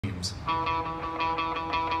dreams.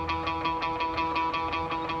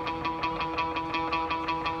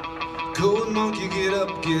 Cold monkey, get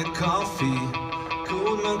up, get coffee.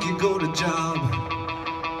 Cold monkey, go to job.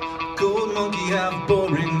 Cold monkey, have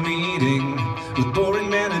boring meeting with boring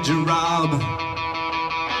manager Rob.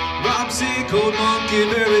 Rob say cold monkey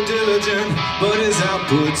very diligent, but his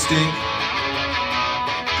output stink.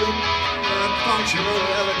 Good, not functional,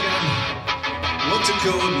 elegant. What's a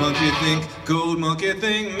cold monkey think? Cold monkey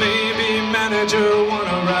think maybe manager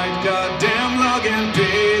wanna write goddamn login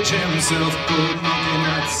page himself. Cold monkey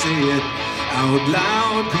not say it out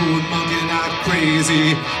loud. Cold monkey not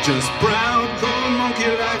crazy, just proud. Cold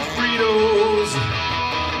monkey like Fritos.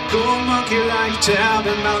 Cold monkey like Tab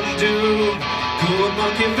and Mountain Dew. Cold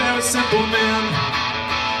monkey very simple man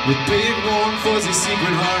with big warm fuzzy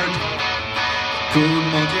secret heart. Cold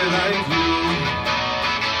monkey like you.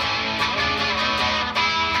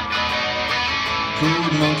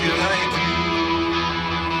 Cold monkey like you.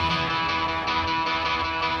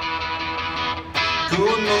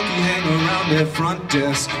 Cold monkey hang around that front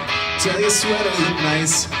desk, tell your sweater look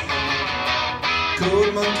nice.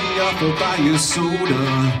 Cold monkey offer buy you soda,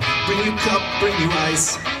 bring you cup, bring you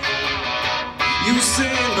ice. You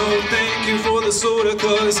say no thank you for the soda,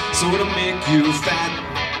 cause soda make you fat.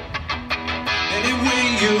 Anyway,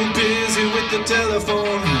 you busy with the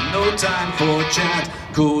telephone, no time for chat.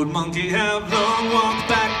 Cold monkey have long walk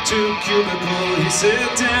back to cubicle. He sit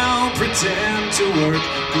down, pretend to work.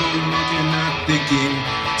 Cold monkey not thinking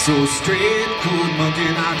so straight. Cold monkey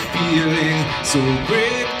not feeling so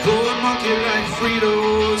great. Cold monkey like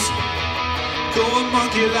Fritos. Cold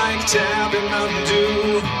monkey like Tab and Mountain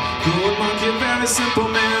Dew. Cold monkey very simple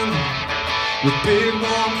man with big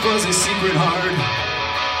warm fuzzy secret heart.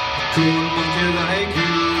 Cold monkey like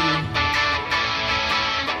you.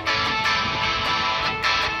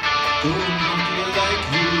 Cold monkey like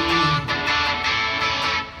you.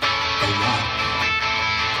 A lot.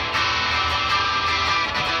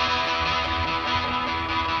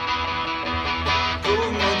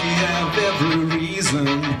 Cold monkey have every reason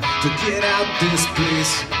to get out this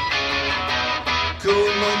place.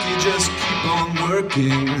 Cold monkey just keep on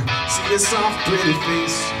working, see a soft pretty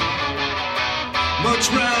face. Much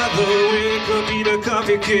rather wake up, eat a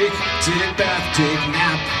coffee cake, take bath, take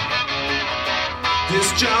nap.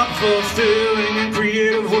 This job fulfilling in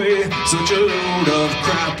creative way, such a load of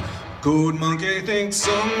crap. Cold monkey thinks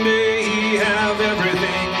someday he have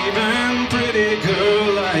everything, even pretty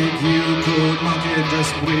girl like you. Cold monkey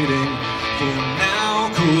just waiting for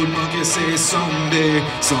now. Cold monkey say someday,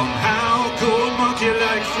 somehow. Cold monkey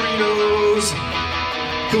like Fritos.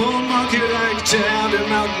 Cold monkey like Tab and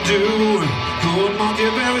Mountain Dew. Cold monkey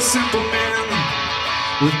very simple man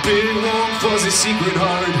with big warm fuzzy secret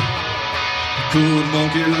heart. Cold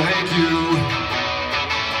monkey like you.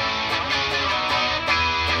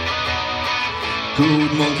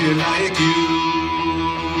 Cold monkey like you.